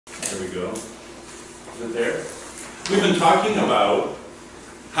There we go. Is it there? We've been talking about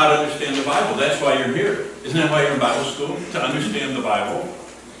how to understand the Bible. That's why you're here. Isn't that why you're in Bible school? To understand the Bible.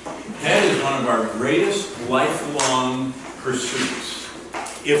 That is one of our greatest lifelong pursuits.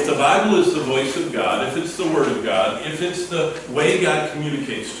 If the Bible is the voice of God, if it's the Word of God, if it's the way God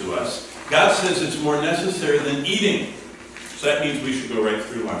communicates to us, God says it's more necessary than eating. So that means we should go right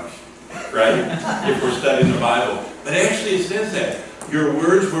through lunch, right? If we're studying the Bible. But actually it says that. Your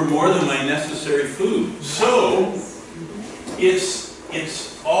words were more than my necessary food. So,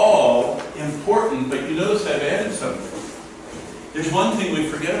 it's all important, but you notice I've added something. There's one thing we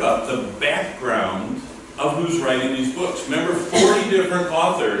forget about, the background of who's writing these books. Remember, 40 different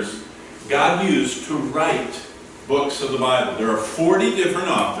authors God used to write books of the Bible. There are 40 different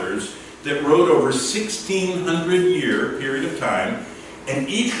authors that wrote over 1,600-year period of time, and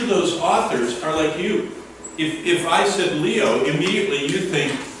each of those authors are like you. If I said Leo, immediately you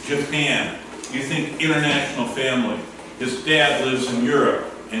think Japan, you think international family. His dad lives in Europe,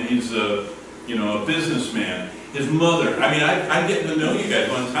 and he's a businessman. His mother, I mean, I'm getting to know you guys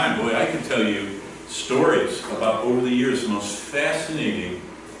one time. Boy, I could tell you stories about, over the years, the most fascinating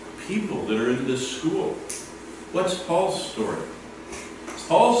people that are in this school. What's Paul's story?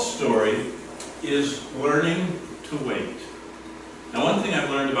 Paul's story is learning to wait. Now, one thing I've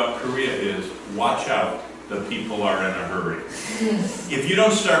learned about Korea is watch out. The people are in a hurry. If you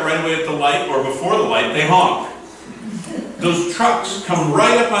don't start right away at the light or before the light, they honk. Those trucks come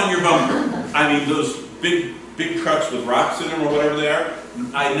right up on your bumper. I mean, those big trucks with rocks in them or whatever they are,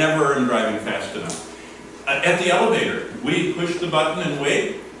 I never am driving fast enough. At the elevator, we push the button and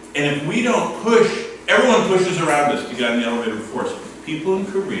wait, and if we don't push, everyone pushes around us to get on the elevator before us. People in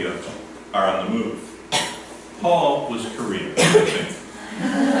Korea are on the move. Paul was Korean, I think.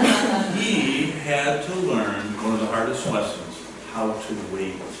 He had to learn one of the hardest lessons, how to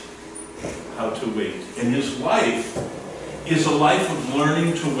wait. How to wait. And his life is a life of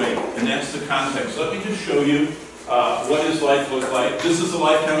learning to wait. And that's the context. Let me just show you what his life looked like. This is the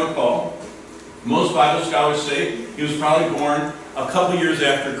lifetime of Paul. Most Bible scholars say he was probably born a couple years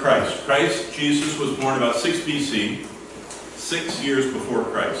after Christ. Jesus was born about 6 BC, 6 years before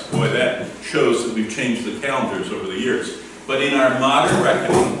Christ. Boy, that shows that we've changed the calendars over the years. But in our modern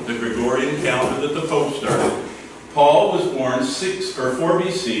reckoning, the Gregorian calendar that the Pope started, Paul was born 4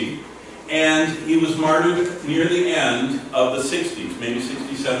 BC, and he was martyred near the end of the 60s, maybe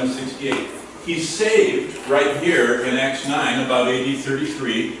 67, 68. He's saved right here in Acts 9, about AD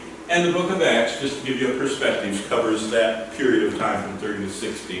 33, and the book of Acts, just to give you a perspective, covers that period of time from 30 to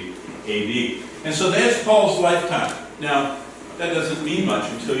 60 AD. And so that's Paul's lifetime. Now, that doesn't mean much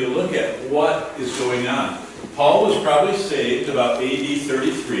until you look at what is going on. Paul was probably saved about AD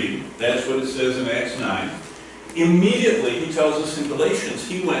 33. That's what it says in Acts 9. Immediately, he tells us in Galatians,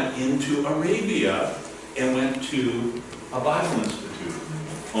 he went into Arabia and went to a Bible Institute.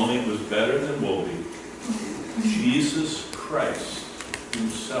 Only it was better than Wolby. Jesus Christ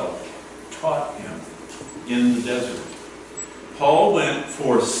himself taught him in the desert. Paul went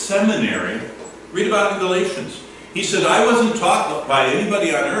for seminary. Read about it in Galatians. He said, I wasn't taught by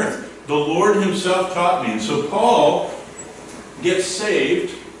anybody on earth. The Lord himself taught me. And so Paul gets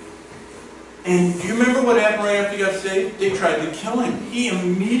saved. And do you remember what happened right after he got saved? They tried to kill him. He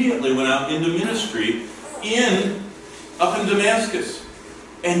immediately went out into ministry up in Damascus.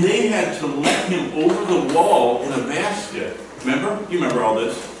 And they had to let him over the wall in a basket. Remember? You remember all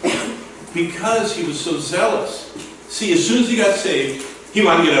this? Because he was so zealous. See, as soon as he got saved, he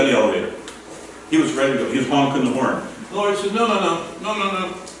wanted to get on the elevator. He was ready to go. He was honking the horn. The Lord said, no.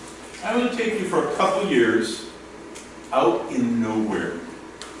 I'm going to take you for a couple years out in nowhere.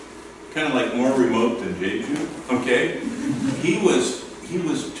 Kind of like more remote than Jeju, okay? He was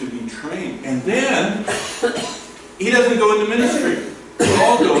to be trained. And then, he doesn't go into ministry.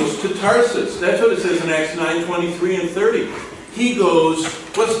 Paul goes to Tarsus. That's what it says in Acts 9, 23 and 30. He goes,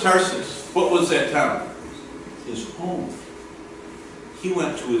 what's Tarsus? What was that town? His home. He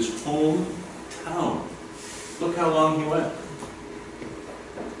went to his hometown. Look how long he went.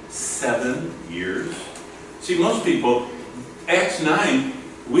 7 years. See, most people, Acts 9,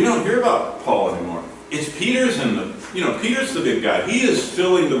 we don't hear about Paul anymore. It's Peter's Peter's the big guy. He is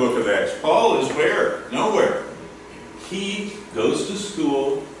filling the book of Acts. Paul is where? Nowhere. He goes to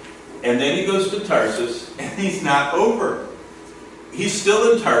school, and then he goes to Tarsus, and he's not over. He's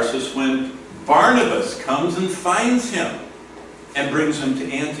still in Tarsus when Barnabas comes and finds him and brings him to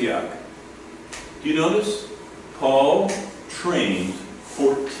Antioch. Do you notice? Paul trained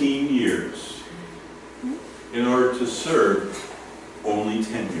 14 years in order to serve only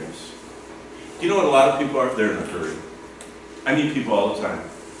 10 years. Do you know what a lot of people are? They're in a hurry. I meet people all the time.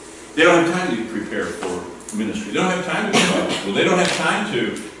 They don't have time to prepare for ministry. They don't have time to go to Bible school. They don't have time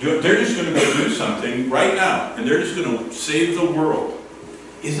to do it. They're just going to go do something right now, and they're just going to save the world.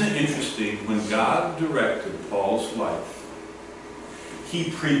 Isn't it interesting, when God directed Paul's life, he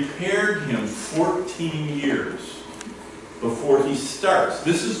prepared him 14 years before he starts.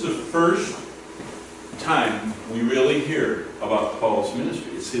 This is the first time we really hear about Paul's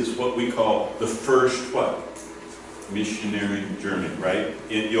ministry. It's his, what we call the first what? Missionary journey, right?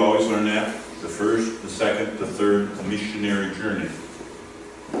 You always learn that. The first, the second, the third, the missionary journey.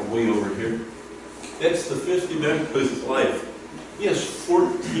 Way over here. That's the 50 event of his life. He has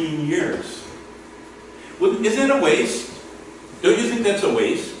 14 years. Well, isn't it a waste? Don't you think that's a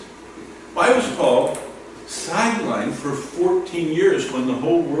waste? Why was Paul sidelined for 14 years when the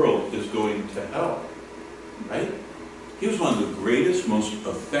whole world is going to hell? Right? He was one of the greatest, most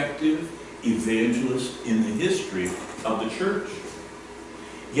effective evangelists in the history of the church.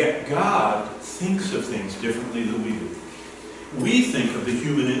 Yet God thinks of things differently than we do. We think of the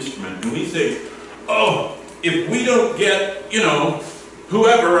human instrument, and we think, oh, if we don't get,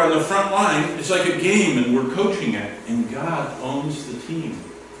 whoever on the front line, it's like a game and we're coaching it. And God owns the team.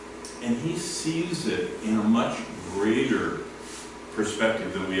 And he sees it in a much greater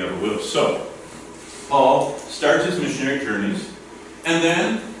perspective than we ever will. So, Paul starts his missionary journeys, and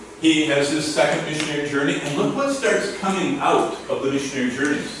then he has his second missionary journey, and look what starts coming out of the missionary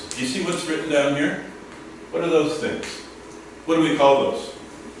journeys. Do you see what's written down here? What are those things? What do we call those?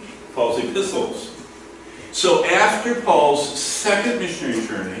 Paul's epistles. So after Paul's second missionary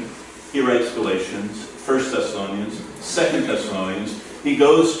journey, he writes Galatians, 1 Thessalonians, 2 Thessalonians. He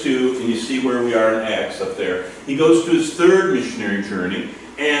goes to, and you see where we are in Acts up there, he goes to his third missionary journey,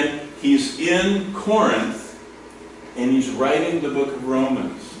 and he's in Corinth, and he's writing the book of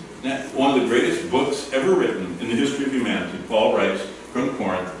Romans. One of the greatest books ever written in the history of humanity. Paul writes from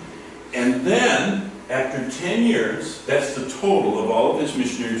Corinth. And then, after 10 years, that's the total of all of his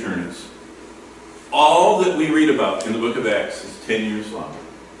missionary journeys. All that we read about in the book of Acts is 10 years long.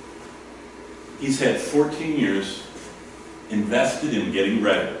 He's had 14 years invested in getting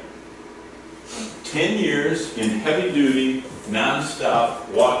ready. 10 years in heavy duty, non-stop,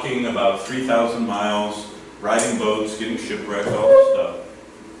 walking about 3,000 miles, riding boats, getting shipwrecked, all this stuff.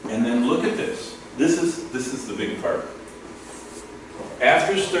 And then look at this. This is the big part.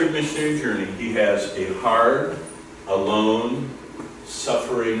 After his third missionary journey, he has a hard, alone,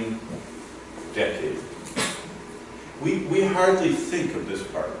 suffering decade. We hardly think of this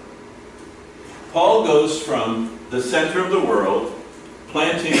part. Paul goes from the center of the world,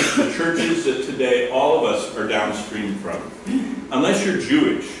 planting the churches that today all of us are downstream from. Unless you're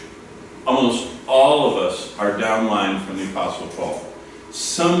Jewish, almost all of us are downline from the Apostle Paul.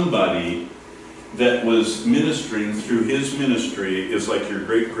 Somebody that was ministering through his ministry is like your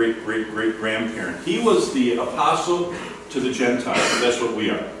great-great-great-great-grandparent. He was the apostle to the Gentiles. That's what we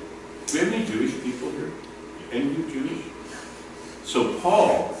are. Do we have any Jewish people here? Any of you Jewish? So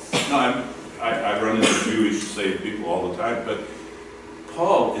Paul, I run into Jewish saved people all the time, but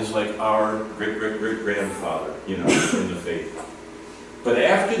Paul is like our great-great-great-grandfather, in the faith. But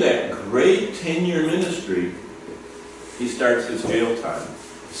after that great 10-year ministry, he starts his jail time.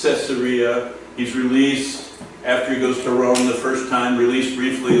 Caesarea, he's released after he goes to Rome the first time, released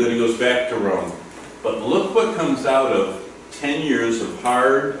briefly, then he goes back to Rome. But look what comes out of 10 years of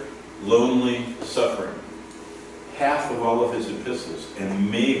hard, lonely suffering. Half of all of his epistles, and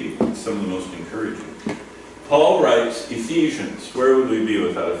maybe some of the most encouraging. Paul writes Ephesians. Where would we be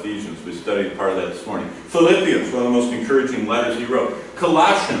without Ephesians? We studied part of that this morning. Philippians, one of the most encouraging letters he wrote.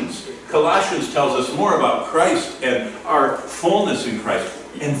 Colossians. Colossians tells us more about Christ and our fullness in Christ.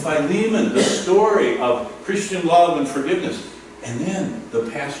 And Philemon, the story of Christian love and forgiveness. And then the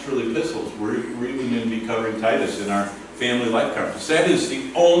pastoral epistles. We're even going to be covering Titus in our family life conference. That is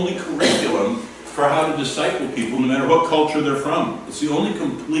the only curriculum for how to disciple people, no matter what culture they're from. It's the only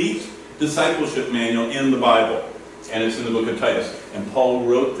complete discipleship manual in the Bible, and it's in the book of Titus. And Paul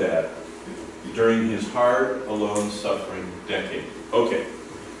wrote that during his hard, alone, suffering decade. Okay,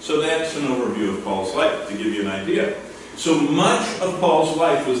 so that's an overview of Paul's life, to give you an idea. So much of Paul's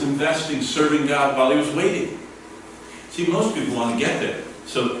life was investing, serving God while he was waiting. See, most people want to get there.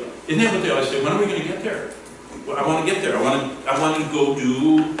 So, isn't that what they always say? When are we going to get there? Well, I want to get there. I want to go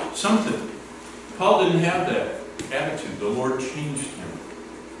do something. Paul didn't have that attitude. The Lord changed him.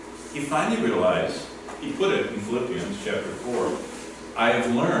 He finally realized, he put it in Philippians chapter 4, I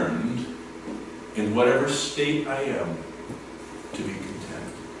have learned in whatever state I am to be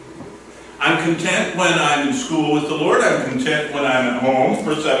content. I'm content when I'm in school with the Lord. I'm content when I'm at home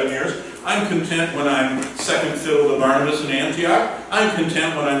for 7 years. I'm content when I'm second fiddle to Barnabas in Antioch. I'm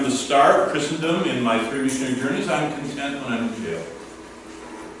content when I'm the star of Christendom in my 3 missionary journeys. I'm content when I'm in jail.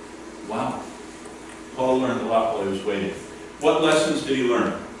 Wow. Paul learned a lot while he was waiting. What lessons did he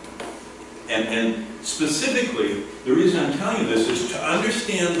learn? And specifically, the reason I'm telling you this is to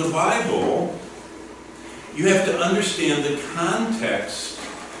understand the Bible, you have to understand the context.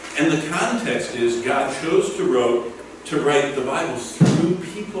 And the context is God chose to write the Bible through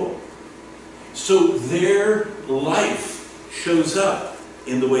people. So their life shows up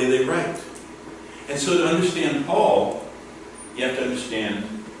in the way they write. And so to understand Paul, you have to understand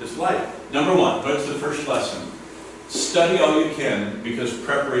his life. Number one, what's the first lesson? Study all you can, because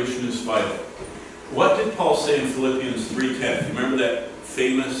preparation is vital. What did Paul say in Philippians 3:10? You remember that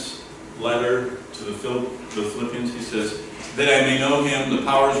famous letter to the Philippians? He says, that I may know him, the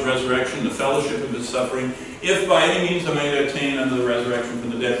power of his resurrection, the fellowship of his suffering, if by any means I may attain unto the resurrection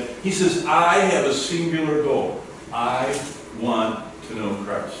from the dead. He says, I have a singular goal. I want to know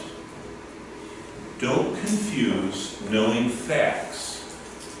Christ. Don't confuse knowing facts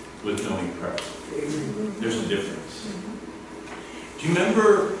with knowing Christ. There's a difference. Do you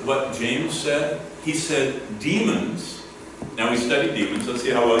remember what James said? He said, demons, now we studied demons, let's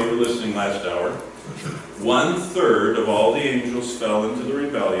see how well you were listening last hour. 1/3 of all the angels fell into the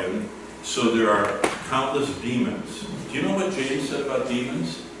rebellion, so there are countless demons. Do you know what James said about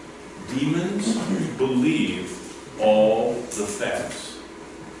demons? Demons believe all the facts.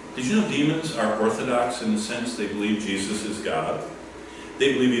 Did you know demons are orthodox in the sense they believe Jesus is God?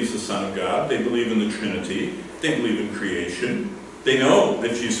 They believe he's the Son of God. They believe in the Trinity. They believe in creation. They know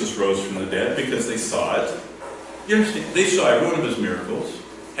that Jesus rose from the dead because they saw it. You understand? They saw every one of his miracles.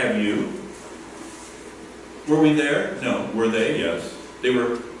 Have you? Were we there? No. Were they? Yes. They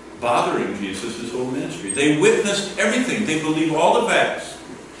were bothering Jesus his whole ministry. They witnessed everything. They believe all the facts.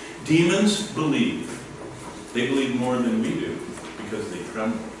 Demons believe. They believe more than we do because they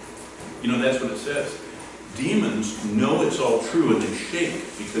tremble. You know, that's what it says. Demons know it's all true and they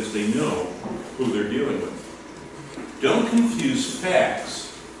shake because they know who they're dealing with. Don't confuse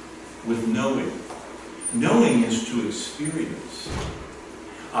facts with knowing. Knowing is to experience.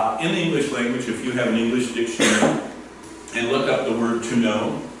 In the English language, if you have an English dictionary and look up the word to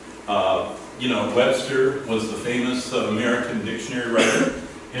know, Webster was the famous American dictionary writer.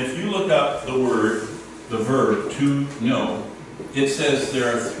 And if you look up the verb to know, it says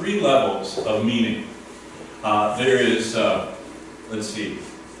there are 3 levels of meaning. There is,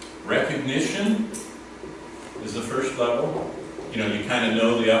 recognition is the first level. You kind of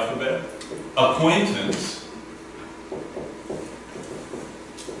know the alphabet. Acquaintance.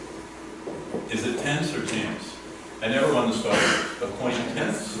 Is it tense or tams? I never won the spelling.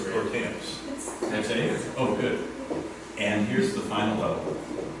 Acquaintance or tams? That's A? Oh, good. And here's the final level.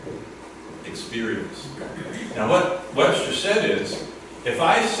 Experience. Now what Webster said is, if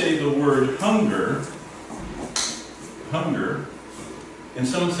I say the word hunger, and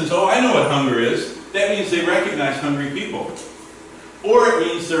someone says, oh, I know what hunger is, that means they recognize hungry people. Or it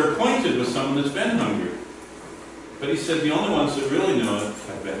means they're acquainted with someone that's been hungry. But he said the only ones that really know it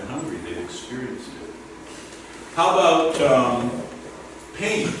have been hungry. They've experienced it. How about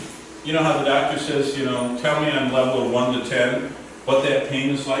pain? You know how the doctor says, tell me on a level of 1 to 10 what that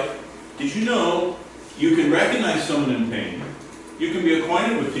pain is like? Did you know you can recognize someone in pain? You can be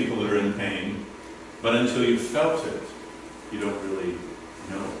acquainted with people that are in pain, but until you've felt it, you don't really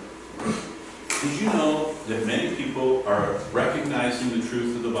know. Did you know that many people are recognizing the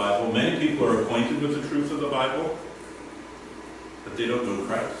truth of the Bible? Many people are acquainted with the truth of the Bible, but they don't know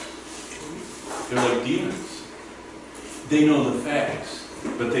Christ. They're like demons. They know the facts,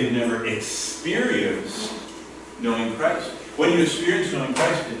 but they've never experienced knowing Christ. When you experience knowing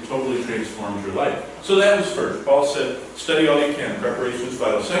Christ, it totally transforms your life. So that was first. Paul said, study all you can. Preparation is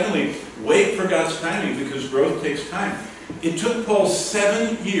vital. Secondly, wait for God's timing, because growth takes time. It took Paul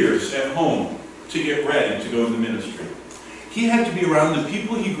 7 years at home to get ready to go into ministry. He had to be around the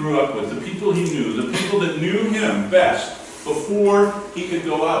people he grew up with, the people he knew, the people that knew him best before he could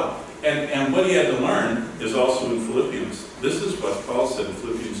go out. And what he had to learn is also in Philippians. This is what Paul said in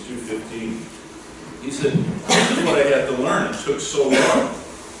Philippians 2:15. He said, this is what I had to learn. It took so long.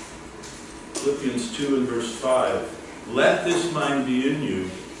 Philippians 2 and verse 5. Let this mind be in you,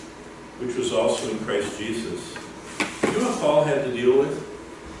 which was also in Christ Jesus. You know what Paul had to deal with?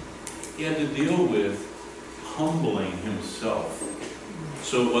 He had to deal with humbling himself.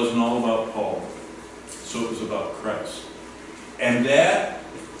 So it wasn't all about Paul. So it was about Christ. And that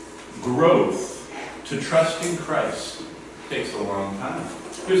growth to trusting Christ takes a long time.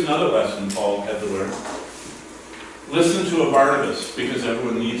 Here's another lesson Paul had to learn. Listen to a Barnabas, because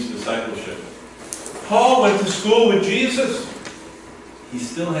everyone needs discipleship. Paul went to school with Jesus. He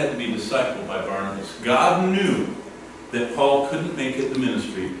still had to be discipled by Barnabas. God knew that Paul couldn't make it in the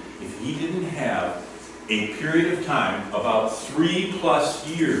ministry if he didn't have a period of time, about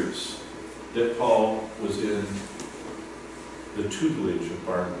 3+ years, that Paul was in the tutelage of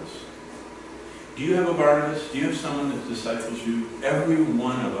Barnabas. Do you have a Barnabas? Do you have someone that disciples you? Every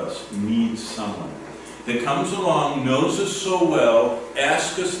one of us needs someone that comes along, knows us so well,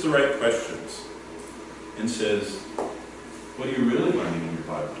 asks us the right questions, and says, what are you really learning in your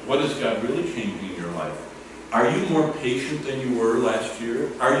Bible? What is God really changing in your life? Are you more patient than you were last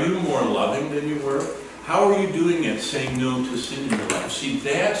year? Are you more loving than you were? How are you doing at saying no to sin in your life? See,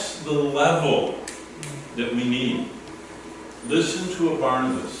 that's the level that we need. Listen to a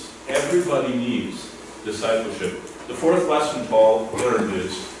Barnabas. Everybody needs discipleship. The fourth lesson Paul learned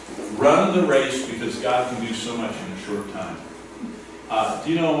is, run the race because God can do so much in a short time.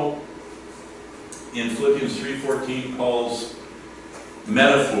 Do you know, in Philippians 3:14, Paul's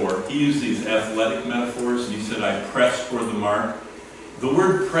metaphor, he used these athletic metaphors, and he said, I press toward the mark. The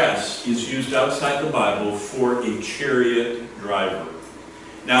word press is used outside the Bible for a chariot driver.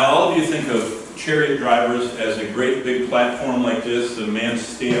 Now, all of you think of chariot drivers as a great big platform like this that a man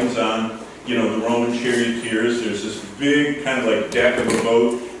stands on, you know, the Roman charioteers. There's this big kind of like deck of a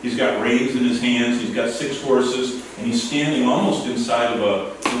boat. He's got reins in his hands. He's got 6 horses, and he's standing almost inside of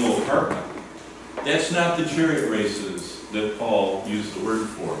a little apartment. That's not the chariot races that Paul used the word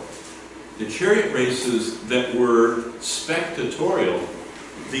for. The chariot races that were spectatorial,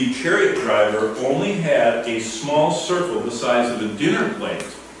 the chariot driver only had a small circle the size of a dinner plate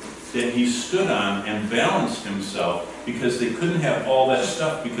that he stood on and balanced himself, because they couldn't have all that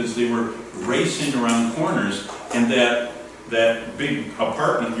stuff because they were racing around corners, and that big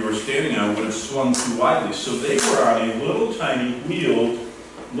apartment you were standing on would have swung too widely. So they were on a little tiny wheeled,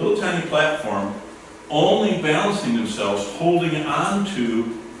 little tiny platform, only balancing themselves, holding on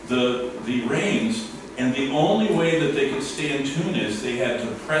to the reins, and the only way that they could stay in tune is they had to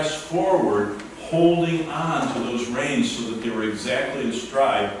press forward, holding on to those reins so that they were exactly in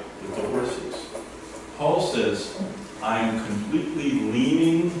stride with the horses. Paul says, I'm completely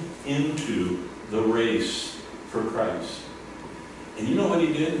leaning into the race for Christ. And you know what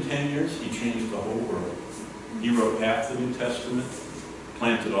he did in 10 years? He changed the whole world. He wrote half the New Testament,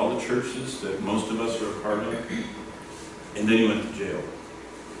 planted all the churches that most of us are a part of, and then he went to jail.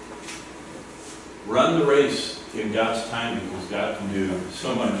 Run the race in God's timing, because God can do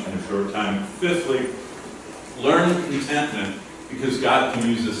so much in a short time. Fifthly, learn contentment, because God can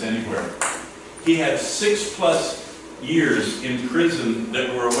use us anywhere. He had 6+ years in prison that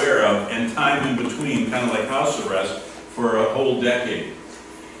we're aware of, and time in between, kind of like house arrest, for a whole decade.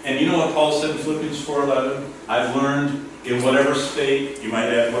 And you know what Paul said in Philippians 4:11? I've learned in whatever state, you might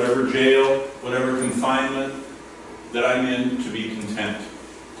add whatever jail, whatever confinement that I'm in, to be content.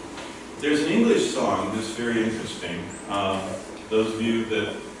 There's an English song that's very interesting. Those of you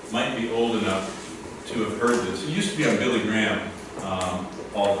that might be old enough to have heard this. It used to be on Billy Graham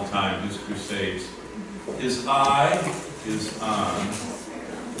all the time, his crusades. His eye is on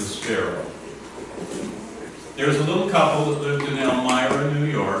the sparrow. There's a little couple that lived in Elmira, New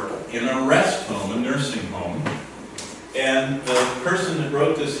York, in a rest home, a nursing home. And the person that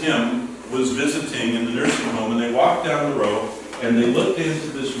wrote this hymn was visiting in the nursing home, and they walked down the row, and they looked into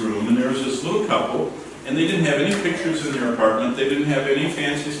this room, and there was this little couple, and they didn't have any pictures in their apartment. They didn't have any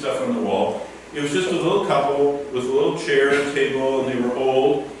fancy stuff on the wall. It was just a little couple with a little chair and table, and they were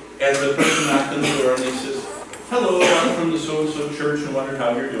old. And the person knocked on the door, and he says, hello, I'm from the so-and-so church, and wondered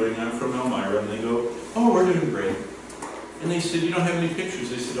how you're doing. I'm from Elmira. And they go, oh, we're doing great. And they said, you don't have any pictures?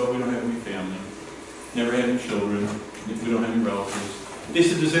 They said, oh, we don't have any family. Never had any children. We don't have any relatives. They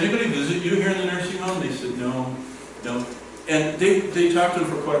said, does anybody visit you here in the nursing home? They said, no. And they talked to them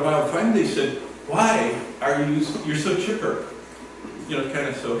for quite a while. Finally, they said, why are you're so chipper? You know, kind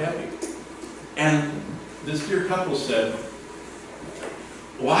of so happy. And this dear couple said,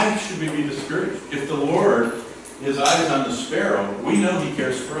 why should we be discouraged? If the Lord, his eye is on the sparrow, we know he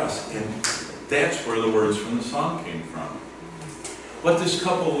cares for us. And that's where the words from the song came from. What this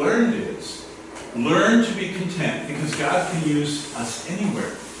couple learned is, learn to be content, because God can use us anywhere.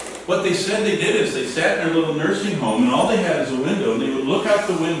 What they said they did is they sat in their little nursing home, and all they had is a window, and they would look out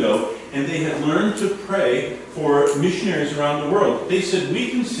the window, and they had learned to pray for missionaries around the world. They said, we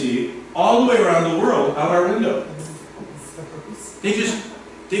can see all the way around the world out our window.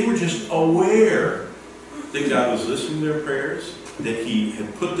 They were just aware that God was listening to their prayers, that he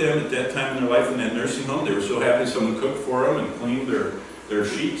had put them at that time in their life in that nursing home. They were so happy someone cooked for them and cleaned their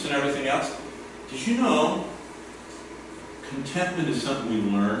sheets and everything else. Did you know Contentment is something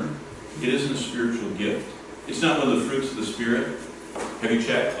we learn. It isn't a spiritual gift. It's not one of the fruits of the Spirit. Have you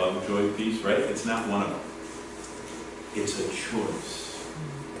checked? Love, joy, peace, right? It's not one of them. It's a choice.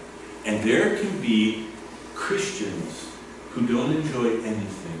 And there can be Christians who don't enjoy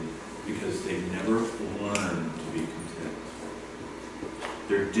anything because they've never learned to be content.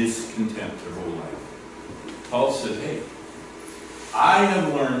 They're discontent their whole life. Paul said, hey, I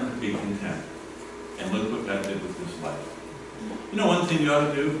have learned to be content. And look what God did with his life. You know one thing you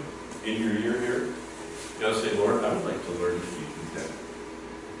ought to do in your year here? You ought to say, Lord, I would like to learn to be content.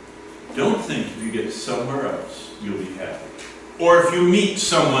 Don't think if you get somewhere else, you'll be happy. Or if you meet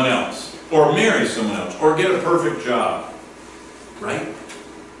someone else, or marry someone else, or get a perfect job. Right?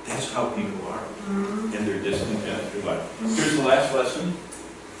 That's how people are. And they're discontent through life. Here's the last lesson.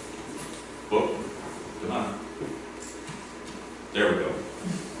 Book. Come on. There we go.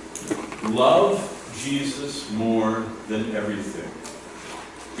 Love Jesus more than everything.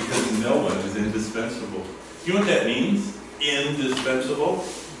 Because no one is indispensable. You know what that means? Indispensable?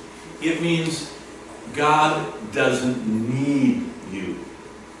 It means God doesn't need you.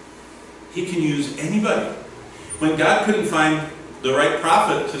 He can use anybody. When God couldn't find the right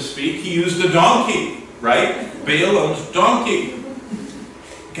prophet to speak, he used a donkey, right? Balaam's donkey.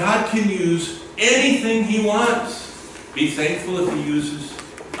 God can use anything he wants. Be thankful if he uses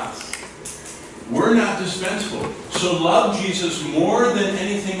us. We're not dispensable. So love Jesus more than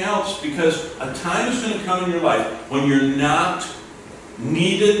anything else, because a time is going to come in your life when you're not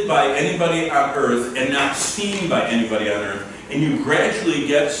needed by anybody on earth and not seen by anybody on earth. And you gradually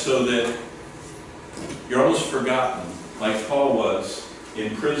get so that you're almost forgotten, like Paul was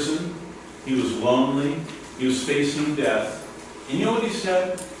in prison. He was lonely. He was facing death. And you know what he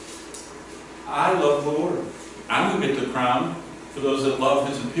said? I love the Lord. I'm going to get the crown for those that love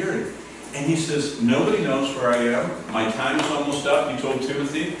his appearing. And he says, nobody knows where I am. My time is almost up. He told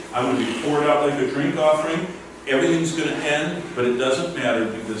Timothy, I'm going to be poured out like a drink offering. Everything's going to end, but it doesn't matter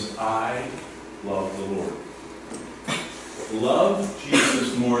because I love the Lord. Love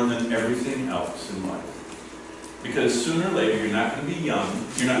Jesus more than everything else in life. Because sooner or later, you're not going to be young,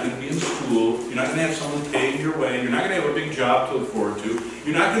 you're not going to be in school, you're not going to have someone paying your way, you're not going to have a big job to look forward to,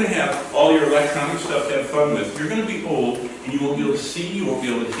 you're not going to have all your electronic stuff to have fun with. You're going to be old, and you won't be able to see, you won't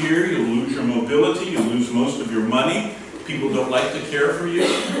be able to hear, you'll lose your mobility, you'll lose most of your money, people don't like to care for you.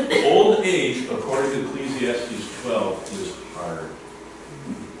 Old age, according to Ecclesiastes 12, is hard.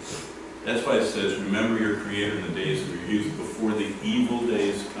 That's why it says, remember your Creator in the days of your youth before the evil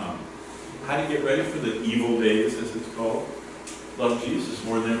days come. How do you get ready for the evil days, as it's called? Love Jesus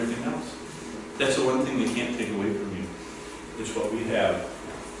more than everything else. That's the one thing they can't take away from you. It's what we have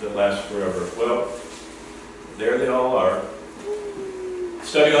that lasts forever. Well, there they all are.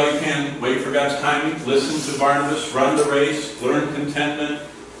 Study all you can. Wait for God's timing. Listen to Barnabas. Run the race. Learn contentment.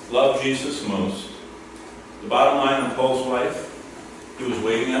 Love Jesus most. The bottom line of Paul's life, he was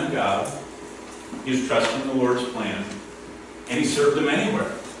waiting on God. He was trusting the Lord's plan. And he served him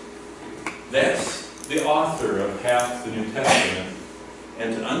anywhere. That's the author of half the New Testament.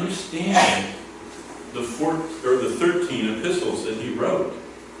 And to understand the 13 epistles that he wrote,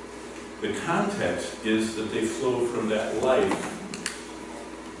 the context is that they flow from that life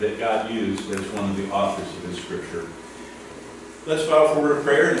that God used as one of the authors of his scripture. Let's bow for a word of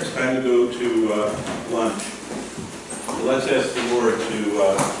prayer, and it's time to go to lunch. So let's ask the Lord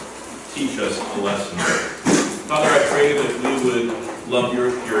to teach us a lesson. Father, I pray that we would love your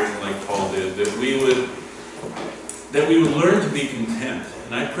appearing like Paul did, that we would learn to be content.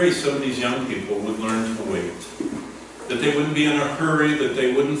 And I pray some of these young people would learn to wait. That they wouldn't be in a hurry, that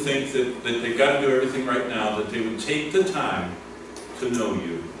they wouldn't think that they've got to do everything right now, that they would take the time to know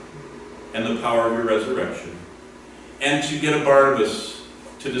you and the power of your resurrection. And to get a Barnabas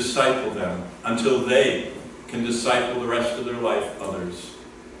to disciple them until they can disciple the rest of their life others.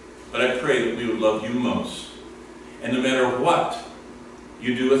 But I pray that we would love you most. And no matter what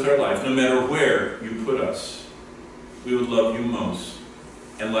you do with our life, no matter where you put us, we would love you most.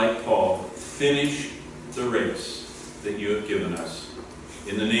 And like Paul, finish the race that you have given us.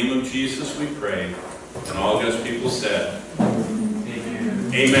 In the name of Jesus we pray. And all God's people said,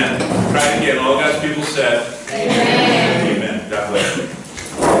 Amen. Amen. Try it again. All God's people said, Amen. Amen. God bless you.